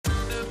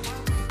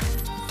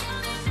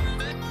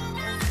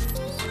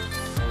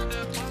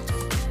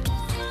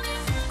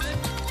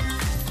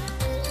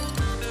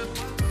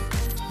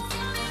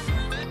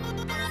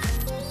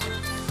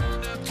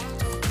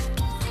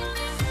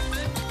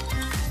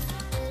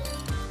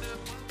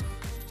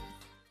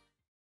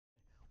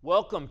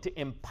Welcome to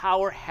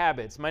Empower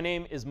Habits. My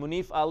name is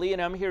Munif Ali,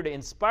 and I'm here to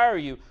inspire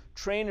you,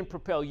 train and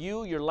propel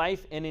you, your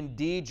life, and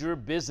indeed your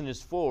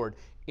business forward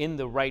in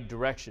the right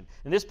direction.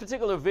 In this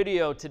particular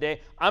video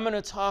today, I'm going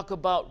to talk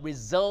about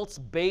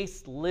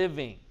results-based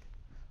living.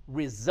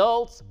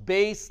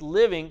 Results-based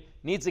living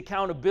needs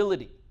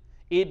accountability.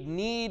 It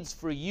needs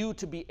for you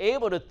to be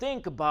able to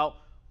think about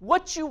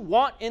what you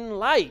want in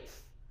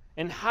life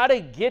and how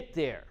to get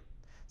there.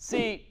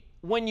 See,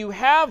 when you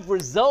have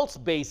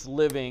results-based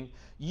living,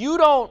 you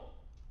don't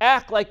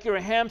act like you're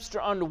a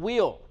hamster on the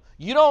wheel.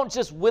 You don't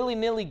just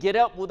willy-nilly get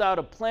up without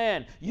a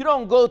plan. You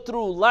don't go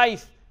through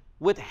life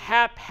with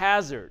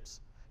haphazards.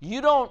 You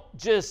don't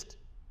just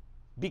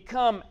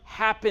become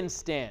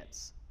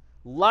happenstance.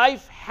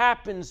 Life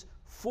happens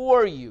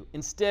for you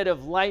instead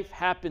of life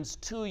happens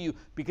to you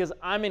because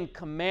I'm in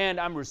command,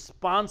 I'm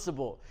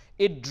responsible.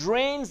 It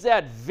drains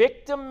that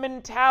victim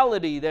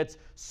mentality that's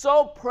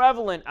so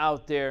prevalent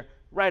out there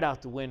right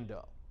out the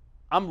window.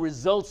 I'm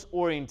results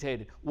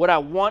orientated. What I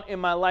want in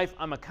my life,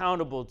 I'm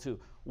accountable to.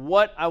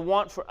 What I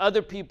want for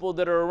other people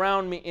that are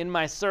around me in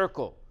my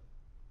circle,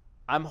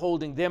 I'm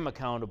holding them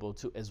accountable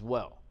to as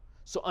well.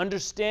 So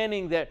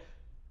understanding that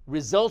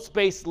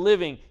results-based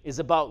living is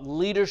about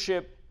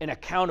leadership and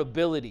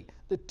accountability,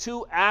 the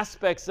two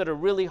aspects that are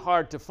really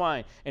hard to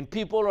find. And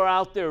people are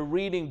out there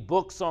reading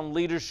books on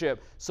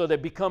leadership so they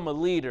become a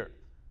leader.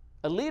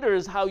 A leader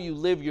is how you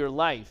live your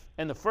life.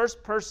 And the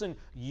first person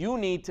you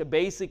need to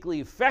basically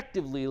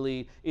effectively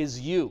lead is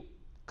you.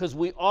 Because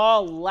we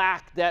all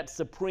lack that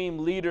supreme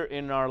leader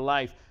in our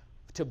life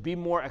to be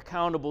more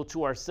accountable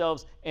to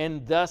ourselves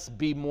and thus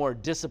be more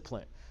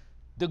disciplined.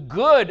 The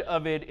good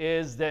of it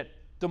is that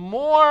the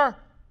more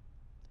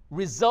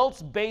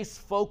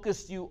results-based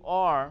focused you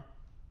are,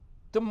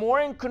 the more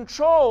in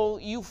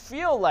control you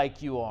feel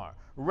like you are,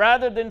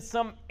 rather than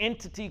some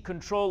entity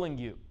controlling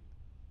you.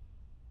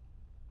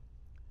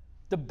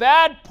 The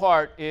bad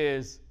part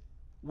is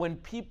when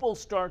people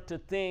start to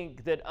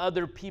think that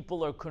other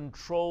people are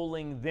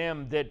controlling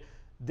them,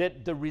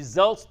 that the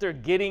results they're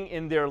getting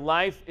in their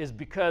life is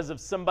because of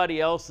somebody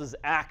else's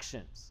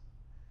actions.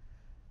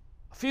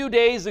 A few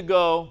days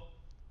ago,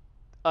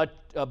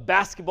 a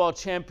basketball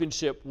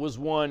championship was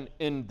won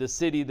in the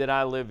city that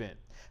I live in.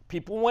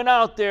 People went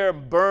out there,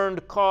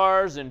 burned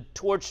cars and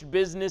torched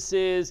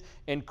businesses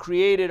and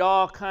created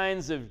all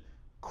kinds of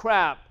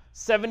crap.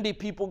 70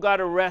 people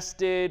got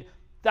arrested.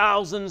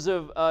 Thousands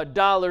of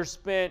dollars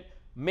spent,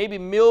 maybe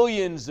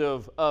millions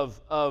of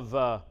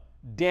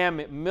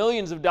damage,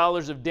 millions of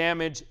dollars of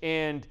damage,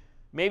 and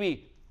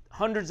maybe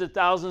hundreds of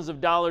thousands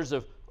of dollars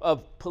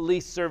of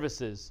police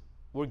services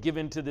were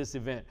given to this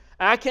event.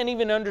 I can't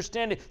even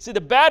understand it. See, the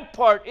bad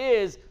part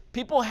is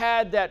people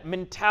had that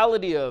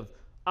mentality of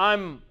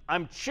I'm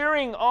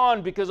cheering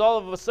on because all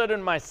of a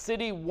sudden my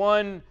city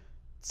won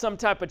some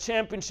type of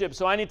championship,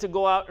 so I need to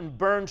go out and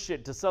burn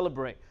shit to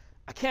celebrate.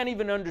 I can't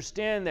even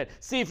understand that.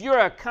 See, if you're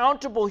an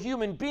accountable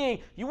human being,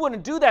 you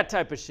wouldn't do that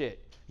type of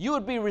shit. You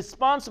would be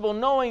responsible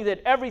knowing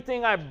that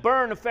everything I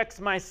burn affects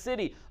my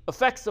city,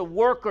 affects a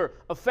worker,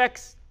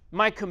 affects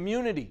my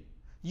community.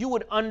 You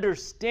would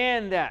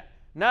understand that,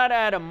 not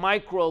at a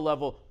micro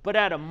level, but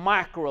at a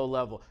macro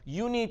level.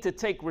 You need to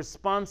take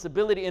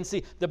responsibility. And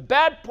see, the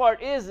bad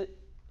part is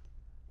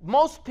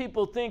most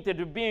people think that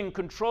they're being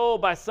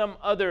controlled by some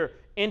other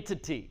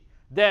entity,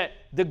 that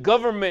the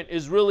government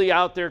is really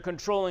out there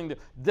controlling them.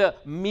 The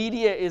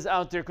media is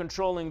out there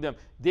controlling them.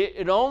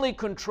 It only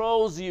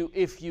controls you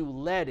if you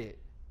let it,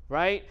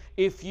 right?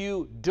 If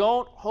you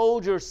don't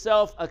hold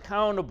yourself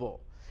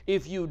accountable,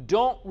 if you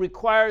don't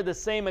require the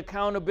same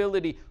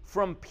accountability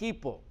from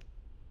people.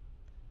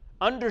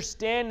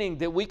 Understanding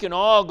that we can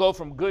all go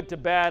from good to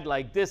bad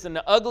like this. And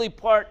the ugly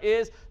part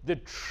is, the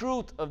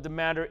truth of the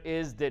matter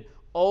is that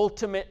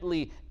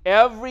ultimately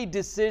every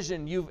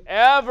decision you've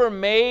ever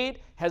made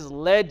has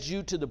led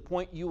you to the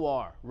point you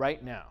are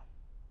right now.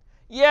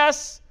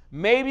 Yes,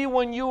 maybe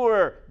when you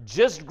were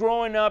just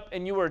growing up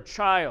and you were a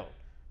child,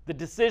 the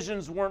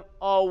decisions weren't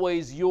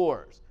always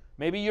yours.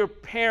 Maybe your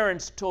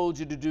parents told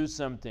you to do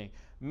something.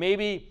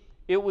 Maybe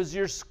it was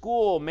your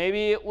school.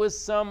 Maybe it was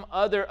some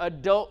other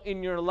adult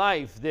in your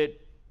life that,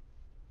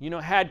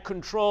 had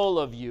control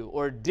of you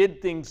or did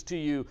things to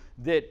you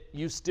that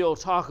you still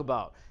talk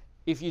about.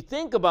 If you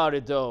think about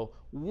it though,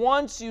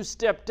 once you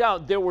stepped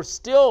out, there were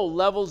still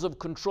levels of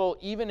control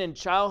even in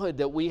childhood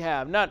that we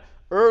have. Not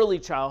early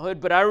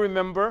childhood, but I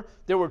remember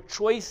there were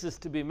choices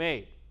to be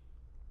made.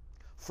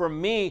 For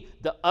me,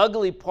 the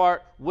ugly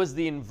part was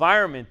the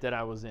environment that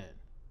I was in.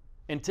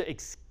 And to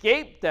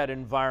escape that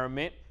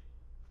environment,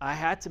 I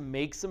had to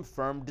make some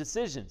firm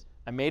decisions.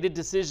 I made a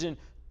decision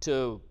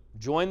to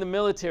join the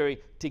military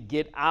to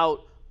get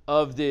out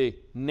of the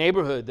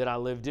neighborhood that I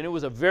lived in. It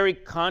was a very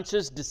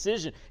conscious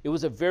decision. It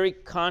was a very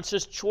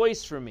conscious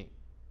choice for me.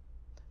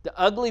 The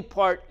ugly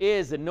part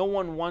is that no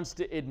one wants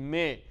to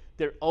admit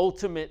that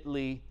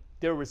ultimately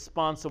they're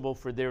responsible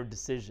for their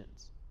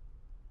decisions.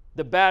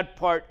 The bad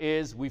part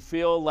is we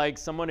feel like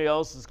somebody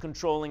else is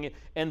controlling it.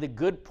 And the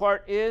good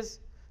part is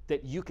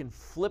that you can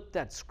flip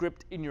that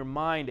script in your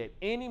mind at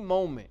any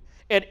moment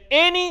At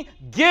any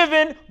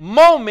given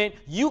moment,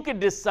 you can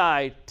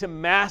decide to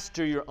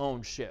master your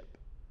own ship.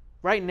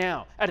 Right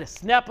now, at a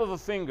snap of a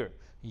finger,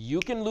 you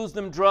can lose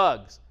them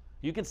drugs.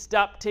 You can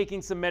stop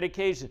taking some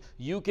medication.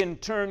 You can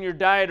turn your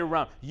diet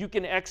around. You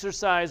can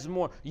exercise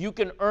more. You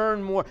can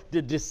earn more.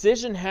 The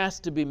decision has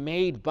to be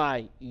made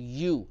by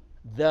you,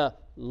 the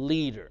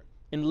leader.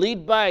 And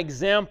lead by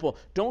example.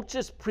 Don't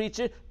just preach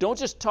it. Don't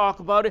just talk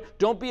about it.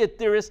 Don't be a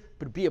theorist,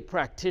 but be a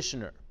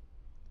practitioner.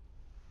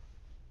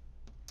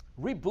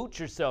 Reboot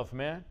yourself,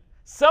 man.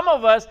 Some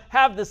of us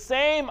have the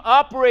same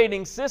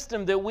operating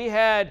system that we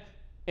had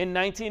in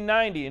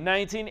 1990 and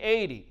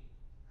 1980.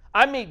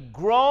 I meet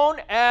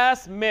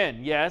grown-ass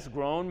men, yes,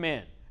 grown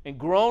men, and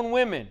grown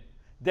women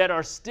that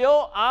are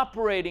still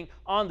operating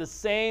on the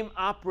same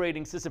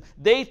operating system.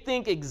 They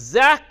think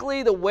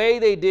exactly the way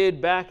they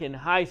did back in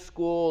high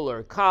school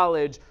or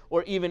college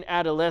or even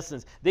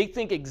adolescence. They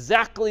think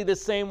exactly the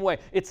same way.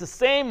 It's the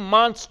same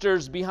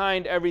monsters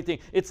behind everything.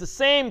 It's the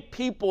same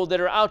people that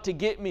are out to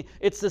get me.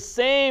 It's the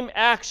same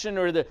action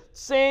or the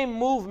same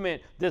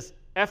movement that's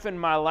effing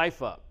my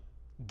life up.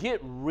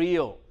 Get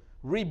real.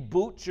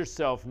 Reboot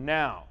yourself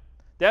now.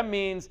 That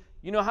means,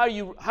 you know, how do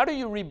you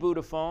reboot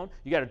a phone?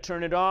 You got to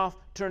turn it off,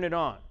 turn it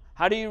on.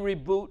 How do you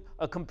reboot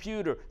a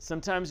computer?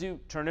 Sometimes you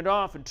turn it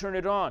off and turn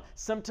it on.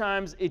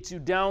 Sometimes it's you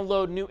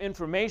download new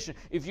information.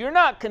 If you're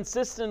not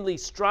consistently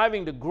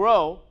striving to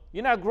grow,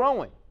 you're not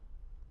growing.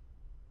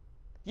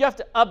 You have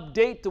to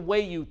update the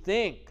way you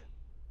think.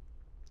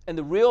 And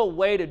the real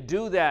way to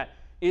do that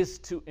is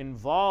to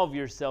involve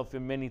yourself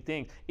in many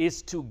things,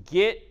 is to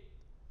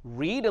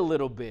read a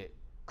little bit.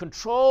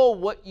 Control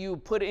what you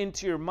put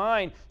into your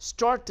mind.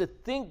 Start to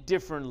think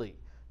differently.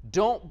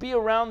 Don't be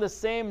around the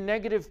same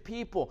negative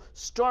people.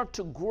 Start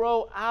to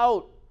grow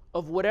out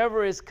of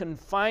whatever is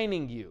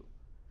confining you.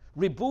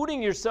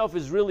 Rebooting yourself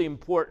is really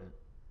important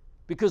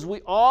because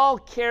we all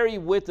carry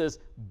with us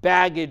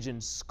baggage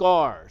and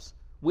scars.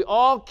 We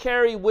all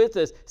carry with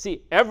us,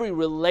 see, every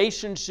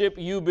relationship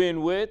you've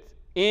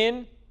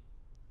been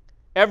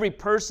every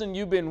person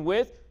you've been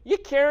with, you're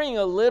carrying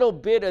a little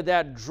bit of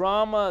that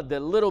drama, the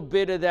little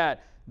bit of that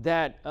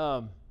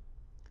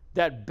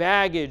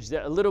baggage,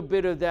 a little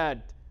bit of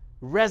that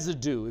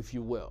residue, if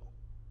you will.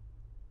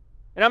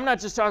 And I'm not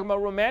just talking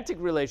about romantic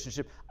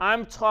relationship.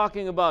 I'm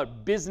talking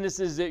about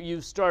businesses that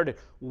you've started,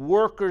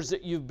 workers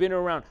that you've been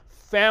around,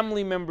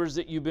 family members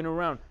that you've been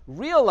around.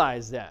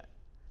 Realize that.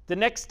 The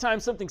next time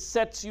something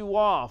sets you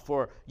off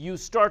or you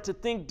start to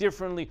think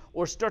differently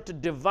or start to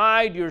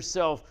divide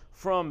yourself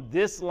from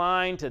this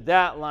line to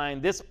that line,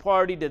 this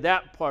party to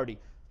that party,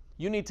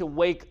 you need to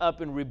wake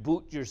up and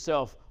reboot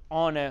yourself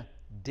on a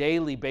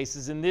daily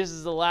basis. And this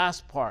is the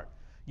last part.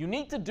 You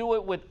need to do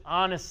it with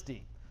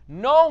honesty.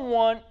 No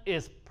one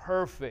is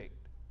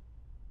perfect.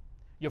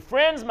 Your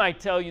friends might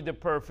tell you they're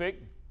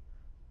perfect.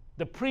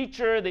 The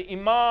preacher, the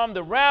imam,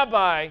 the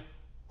rabbi,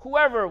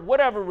 whoever,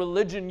 whatever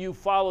religion you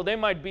follow, they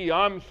might be,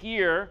 I'm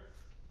here.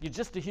 You're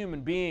just a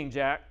human being,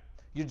 Jack.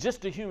 You're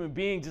just a human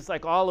being just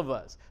like all of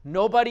us.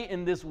 Nobody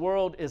in this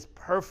world is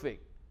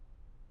perfect.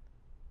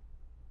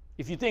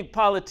 If you think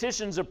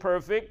politicians are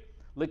perfect,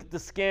 look at the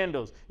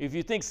scandals. If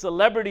you think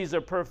celebrities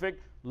are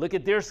perfect, look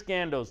at their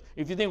scandals.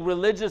 If you think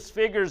religious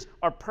figures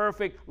are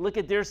perfect, look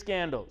at their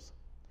scandals.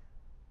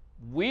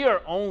 We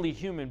are only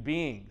human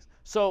beings.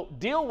 So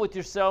deal with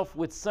yourself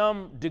with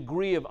some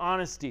degree of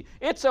honesty.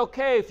 It's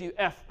okay if you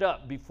effed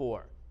up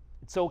before.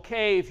 It's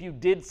okay if you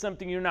did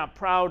something you're not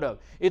proud of.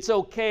 It's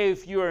okay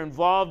if you're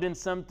involved in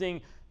something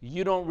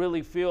you don't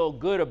really feel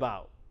good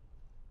about.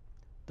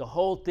 The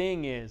whole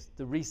thing is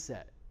the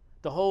reset.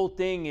 The whole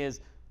thing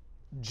is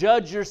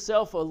judge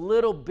yourself a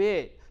little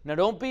bit. Now,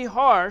 don't be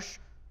harsh.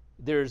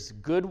 There's a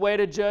good way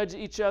to judge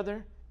each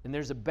other, and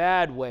there's a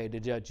bad way to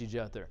judge each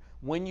other.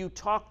 When you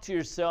talk to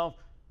yourself,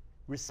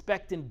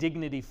 respect and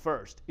dignity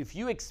first. If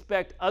you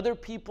expect other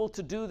people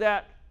to do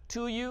that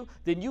to you,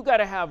 then you got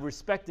to have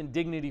respect and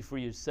dignity for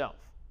yourself.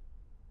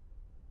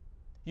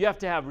 You have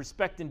to have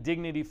respect and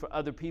dignity for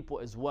other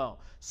people as well.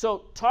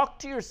 So talk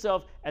to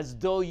yourself as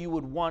though you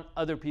would want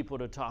other people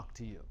to talk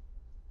to you.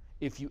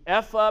 If you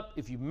F up,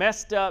 if you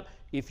messed up,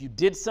 if you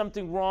did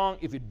something wrong,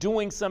 if you're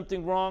doing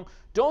something wrong,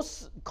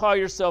 don't call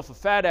yourself a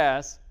fat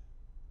ass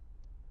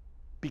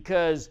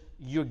because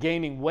you're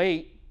gaining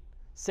weight.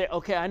 Say,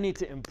 okay, I need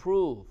to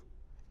improve.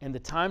 And the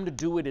time to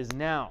do it is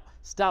now.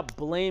 Stop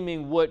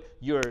blaming what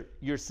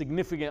your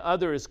significant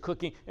other is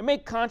cooking and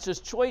make conscious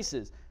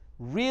choices.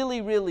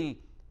 Really, really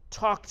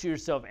talk to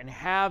yourself and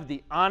have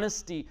the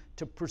honesty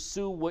to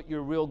pursue what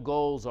your real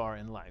goals are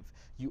in life.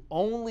 You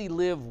only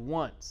live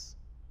once.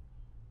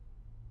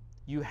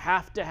 You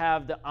have to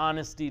have the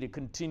honesty to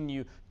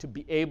continue to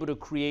be able to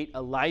create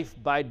a life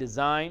by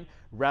design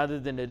rather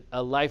than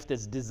a life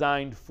that's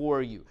designed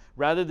for you.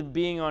 Rather than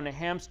being on a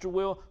hamster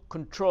wheel,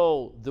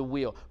 control the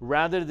wheel.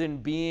 Rather than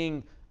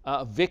being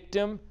a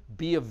victim,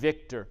 be a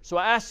victor. So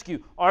I ask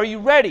you, are you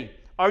ready?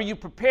 Are you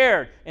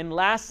prepared? And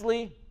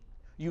lastly,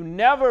 you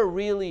never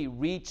really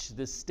reach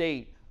the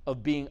state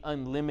of being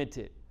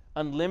unlimited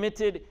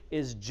Unlimited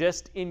is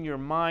just in your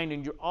mind,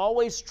 and you're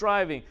always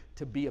striving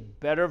to be a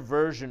better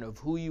version of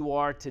who you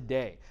are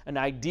today, an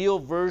ideal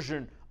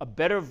version, a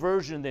better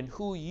version than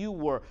who you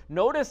were.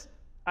 Notice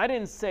I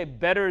didn't say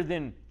better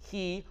than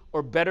he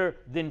or better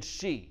than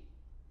she.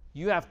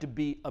 You have to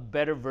be a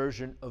better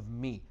version of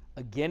me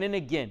again and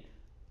again,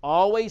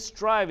 always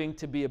striving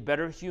to be a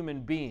better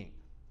human being.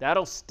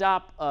 That'll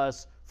stop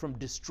us from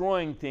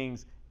destroying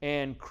things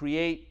and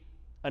create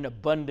an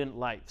abundant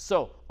life.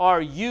 So,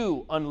 are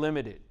you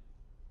unlimited?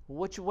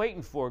 What you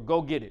waiting for?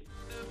 Go get it.